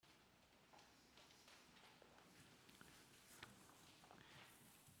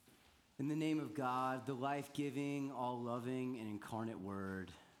In the name of God, the life-giving, all-loving, and incarnate Word,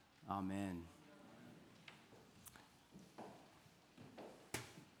 amen.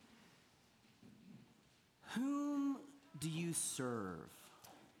 Whom do you serve?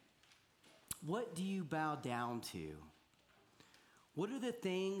 What do you bow down to? What are the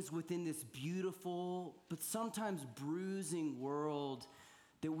things within this beautiful but sometimes bruising world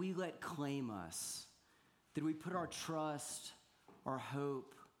that we let claim us, that we put our trust, our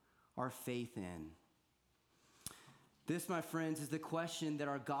hope, our faith in? This, my friends, is the question that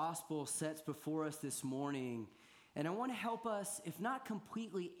our gospel sets before us this morning. And I want to help us, if not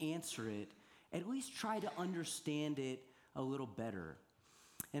completely answer it, at least try to understand it a little better.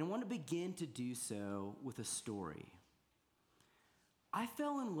 And I want to begin to do so with a story. I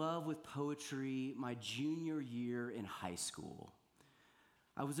fell in love with poetry my junior year in high school.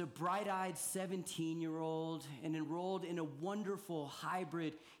 I was a bright-eyed 17-year-old and enrolled in a wonderful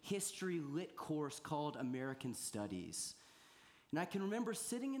hybrid history lit course called American Studies. And I can remember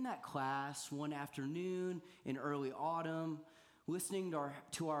sitting in that class one afternoon in early autumn, listening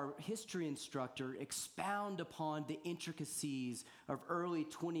to our history instructor expound upon the intricacies of early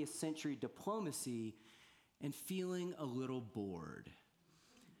 20th century diplomacy and feeling a little bored.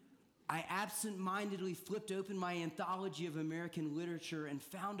 I absent-mindedly flipped open my anthology of American literature and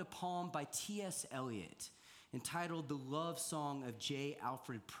found a poem by T.S. Eliot entitled The Love Song of J.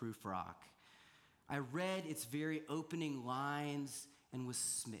 Alfred Prufrock. I read its very opening lines and was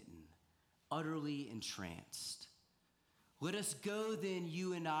smitten, utterly entranced. Let us go then,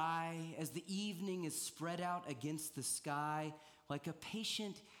 you and I, as the evening is spread out against the sky like a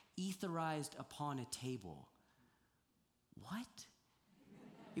patient etherized upon a table. What?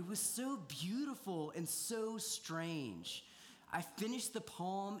 It was so beautiful and so strange. I finished the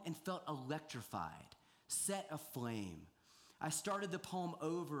poem and felt electrified, set aflame. I started the poem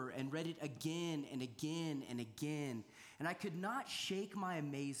over and read it again and again and again, and I could not shake my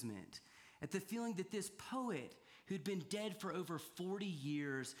amazement at the feeling that this poet, who'd been dead for over 40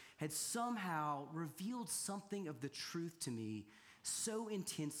 years, had somehow revealed something of the truth to me so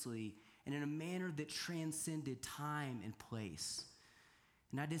intensely and in a manner that transcended time and place.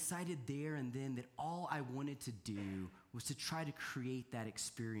 And I decided there and then that all I wanted to do was to try to create that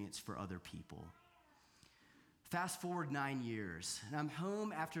experience for other people. Fast forward 9 years, and I'm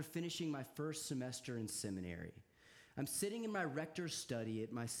home after finishing my first semester in seminary. I'm sitting in my rector's study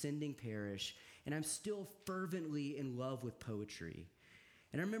at my sending parish, and I'm still fervently in love with poetry.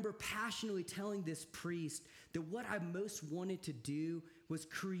 And I remember passionately telling this priest that what I most wanted to do was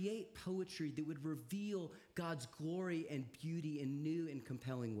create poetry that would reveal God's glory and beauty in new and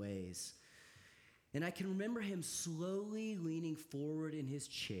compelling ways. And I can remember him slowly leaning forward in his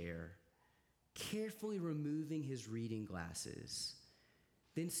chair, carefully removing his reading glasses,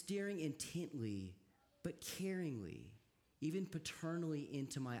 then staring intently but caringly, even paternally,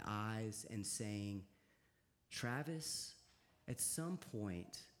 into my eyes and saying, "Travis, at some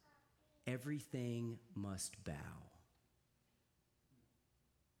point, everything must bow.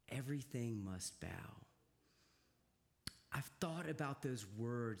 Everything must bow." I've thought about those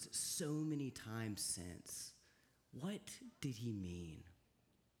words so many times since. What did he mean?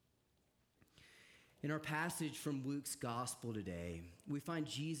 In our passage from Luke's gospel today, we find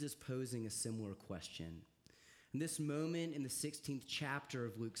Jesus posing a similar question. And this moment in the 16th chapter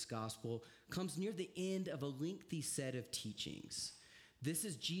of Luke's gospel comes near the end of a lengthy set of teachings. This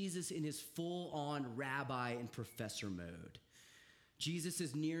is Jesus in his full-on rabbi and professor mode. Jesus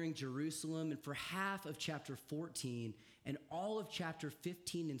is nearing Jerusalem, and for half of chapter 14 and all of chapter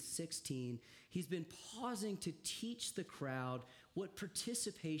 15 and 16, he's been pausing to teach the crowd what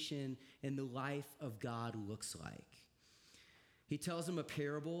participation in the life of God looks like. He tells them a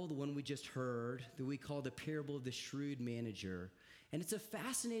parable, the one we just heard, that we call the parable of the shrewd manager. And it's a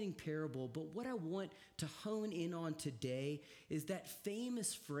fascinating parable, but what I want to hone in on today is that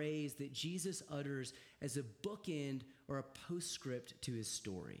famous phrase that Jesus utters as a bookend or a postscript to his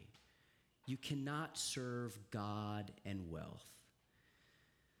story. You cannot serve God and wealth.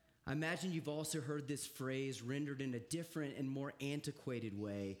 I imagine you've also heard this phrase rendered in a different and more antiquated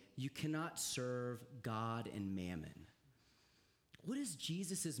way. You cannot serve God and mammon. What is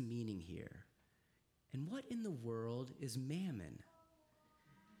Jesus' meaning here? And what in the world is mammon?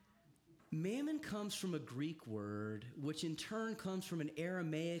 Mammon comes from a Greek word, which in turn comes from an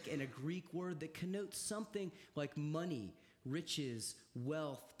Aramaic and a Greek word that connotes something like money, riches,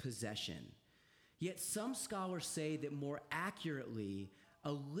 wealth, possession. Yet some scholars say that more accurately,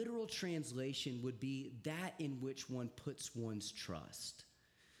 a literal translation would be that in which one puts one's trust.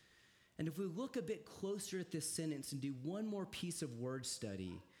 And if we look a bit closer at this sentence and do one more piece of word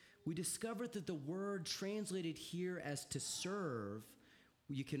study, we discover that the word translated here as to serve,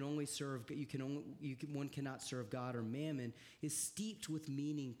 one cannot serve God or mammon, is steeped with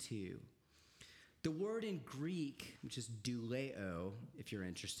meaning too. The word in Greek, which is douleo, if you're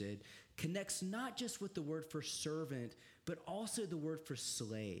interested, connects not just with the word for servant, but also the word for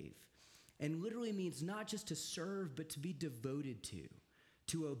slave, and literally means not just to serve, but to be devoted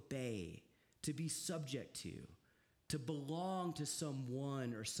to obey, to be subject to belong to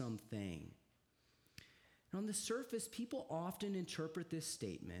someone or something. And on the surface, people often interpret this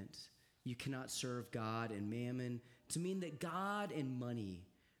statement, you cannot serve God and mammon, to mean that God and money,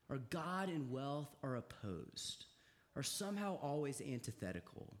 or God and wealth are opposed, are somehow always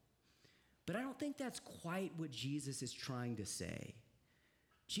antithetical. But I don't think that's quite what Jesus is trying to say.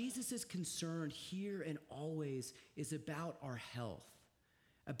 Jesus' concern here and always is about our health,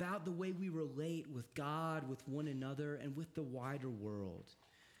 about the way we relate with God, with one another, and with the wider world.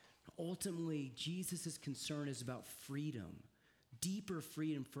 Ultimately, Jesus' concern is about freedom, deeper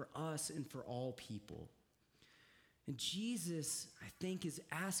freedom for us and for all people. And Jesus, I think, is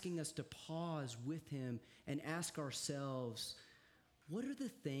asking us to pause with him and ask ourselves, what are the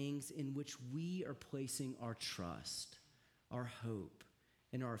things in which we are placing our trust, our hope,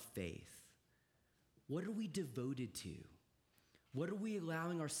 and our faith? What are we devoted to? What are we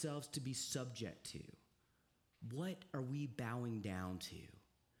allowing ourselves to be subject to? What are we bowing down to?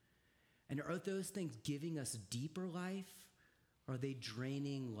 And are those things giving us deeper life, or are they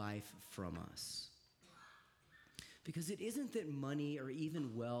draining life from us? Because it isn't that money or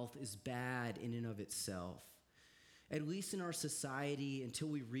even wealth is bad in and of itself. At least in our society, until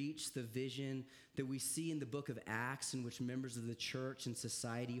we reach the vision that we see in the book of Acts, in which members of the church and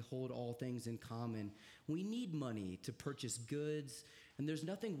society hold all things in common, we need money to purchase goods, and there's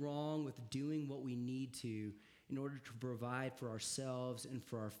nothing wrong with doing what we need to in order to provide for ourselves and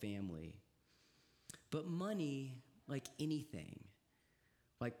for our family. But money, like anything,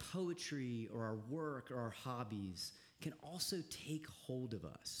 like poetry or our work or our hobbies, can also take hold of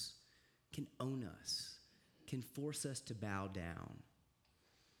us, can own us, can force us to bow down.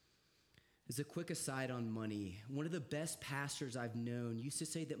 As a quick aside on money, one of the best pastors I've known used to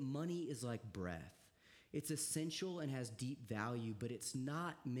say that money is like breath. It's essential and has deep value, but it's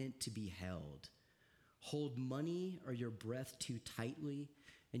not meant to be held. Hold money or your breath too tightly,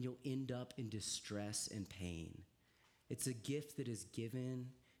 and you'll end up in distress and pain. It's a gift that is given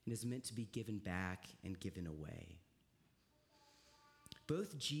and is meant to be given back and given away.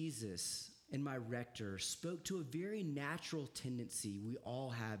 Both Jesus and my rector spoke to a very natural tendency we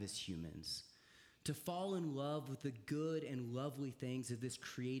all have as humans, to fall in love with the good and lovely things of this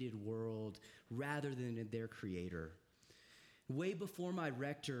created world rather than in their creator. Way before my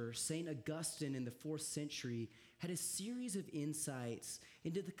rector, St. Augustine in the 4th century had a series of insights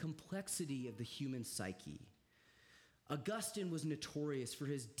into the complexity of the human psyche. Augustine was notorious for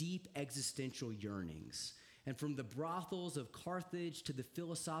his deep existential yearnings. And from the brothels of Carthage to the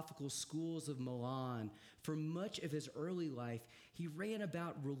philosophical schools of Milan, for much of his early life, he ran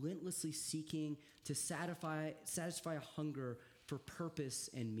about relentlessly seeking to satisfy a hunger for purpose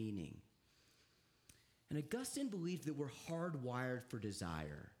and meaning. And Augustine believed that we're hardwired for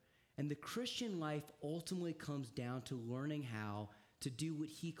desire. And the Christian life ultimately comes down to learning how to do what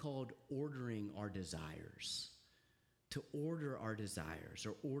he called ordering our desires, to order our desires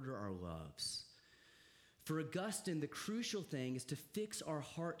or order our loves. For Augustine, the crucial thing is to fix our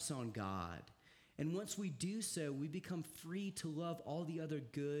hearts on God. And once we do so, we become free to love all the other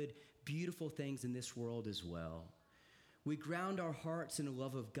good, beautiful things in this world as well. We ground our hearts in the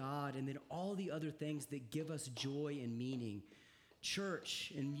love of God and then all the other things that give us joy and meaning.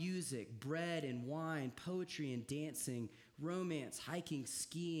 Church and music, bread and wine, poetry and dancing, romance, hiking,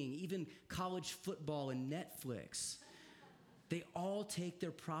 skiing, even college football and Netflix. They all take their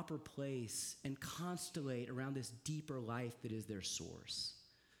proper place and constellate around this deeper life that is their source.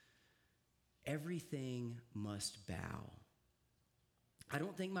 Everything must bow. I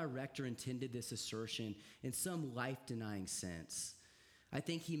don't think my rector intended this assertion in some life-denying sense. I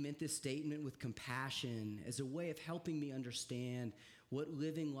think he meant this statement with compassion as a way of helping me understand what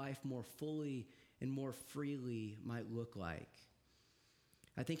living life more fully and more freely might look like.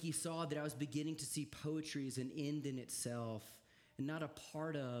 I think he saw that I was beginning to see poetry as an end in itself and not a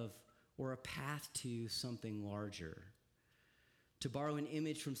part of or a path to something larger. To borrow an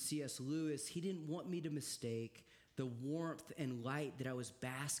image from C.S. Lewis, he didn't want me to mistake the warmth and light that I was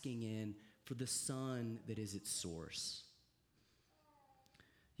basking in for the sun that is its source.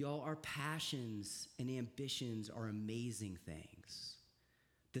 Y'all, our passions and ambitions are amazing things.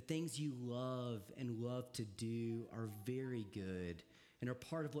 The things you love and love to do are very good, and are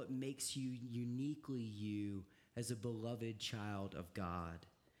part of what makes you uniquely you as a beloved child of God.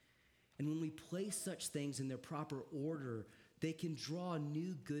 And when we place such things in their proper order, they can draw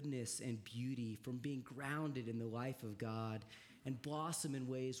new goodness and beauty from being grounded in the life of God and blossom in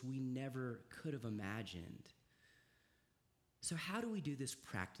ways we never could have imagined. So how do we do this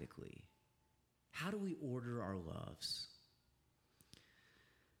practically? How do we order our loves?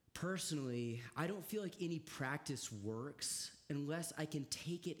 Personally, I don't feel like any practice works unless I can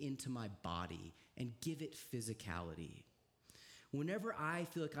take it into my body and give it physicality. Whenever I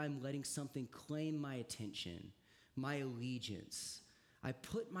feel like I'm letting something claim my attention, my allegiance, I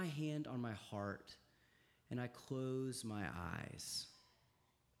put my hand on my heart and I close my eyes.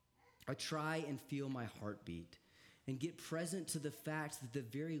 I try and feel my heartbeat and get present to the fact that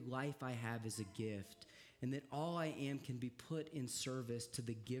the very life I have is a gift and that all I am can be put in service to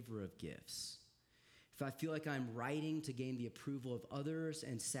the giver of gifts. If I feel like I'm writing to gain the approval of others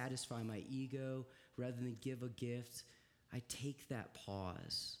and satisfy my ego rather than give a gift, I take that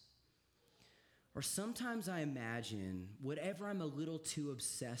pause. Or sometimes I imagine whatever I'm a little too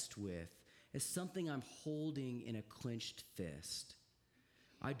obsessed with as something I'm holding in a clenched fist.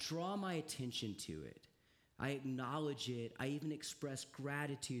 I draw my attention to it. I acknowledge it. I even express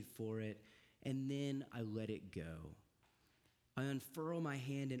gratitude for it, and then I let it go. I unfurl my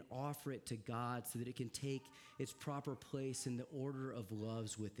hand and offer it to God so that it can take its proper place in the order of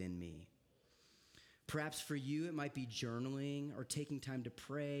loves within me. Perhaps for you, it might be journaling or taking time to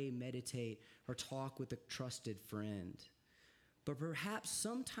pray, meditate, or talk with a trusted friend. But perhaps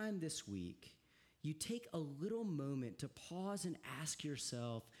sometime this week, you take a little moment to pause and ask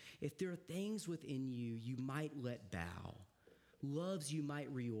yourself if there are things within you you might let bow, loves you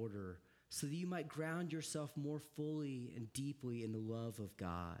might reorder, so that you might ground yourself more fully and deeply in the love of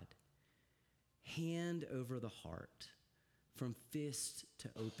God. Hand over the heart, from fist to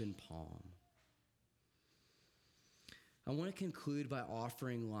open palm. I want to conclude by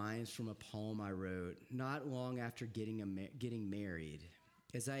offering lines from a poem I wrote not long after getting married,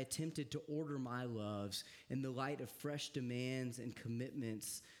 as I attempted to order my loves in the light of fresh demands and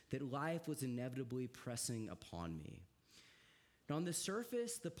commitments that life was inevitably pressing upon me. And on the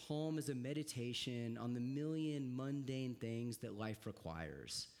surface, the poem is a meditation on the million mundane things that life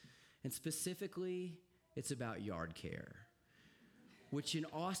requires. And specifically, it's about yard care, which in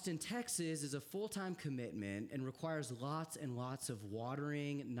Austin, Texas, is a full-time commitment and requires lots and lots of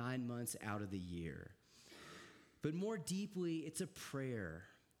watering 9 months out of the year. But more deeply, it's a prayer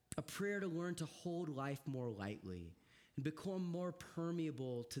to learn to hold life more lightly and become more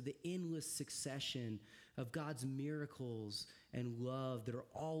permeable to the endless succession of God's miracles and love that are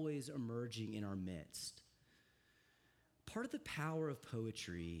always emerging in our midst. Part of the power of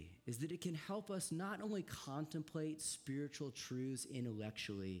poetry is that it can help us not only contemplate spiritual truths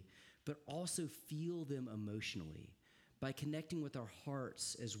intellectually, but also feel them emotionally by connecting with our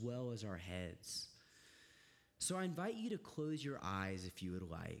hearts as well as our heads. So I invite you to close your eyes if you would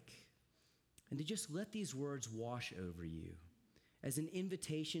like, and to just let these words wash over you as an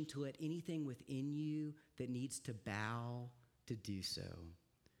invitation to let anything within you that needs to bow to do so,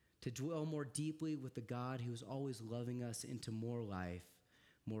 to dwell more deeply with the God who is always loving us into more life,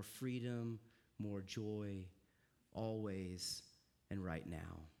 more freedom, more joy, always and right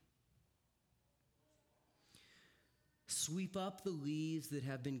now. Sweep up the leaves that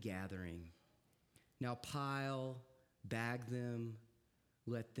have been gathering. Now pile, bag them,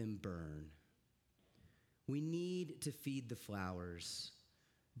 let them burn. We need to feed the flowers,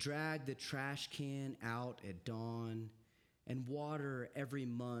 drag the trash can out at dawn, and water every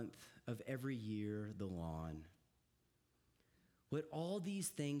month of every year the lawn. Let all these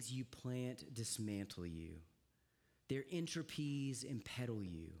things you plant dismantle you, their entropies impedal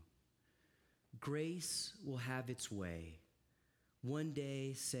you. Grace will have its way, one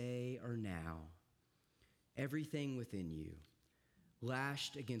day, say, or now. Everything within you,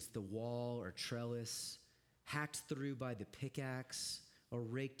 lashed against the wall or trellis, hacked through by the pickaxe, or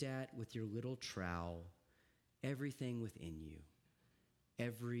raked at with your little trowel, everything within you,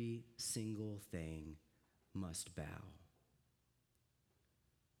 every single thing must bow.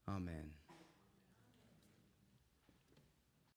 Amen.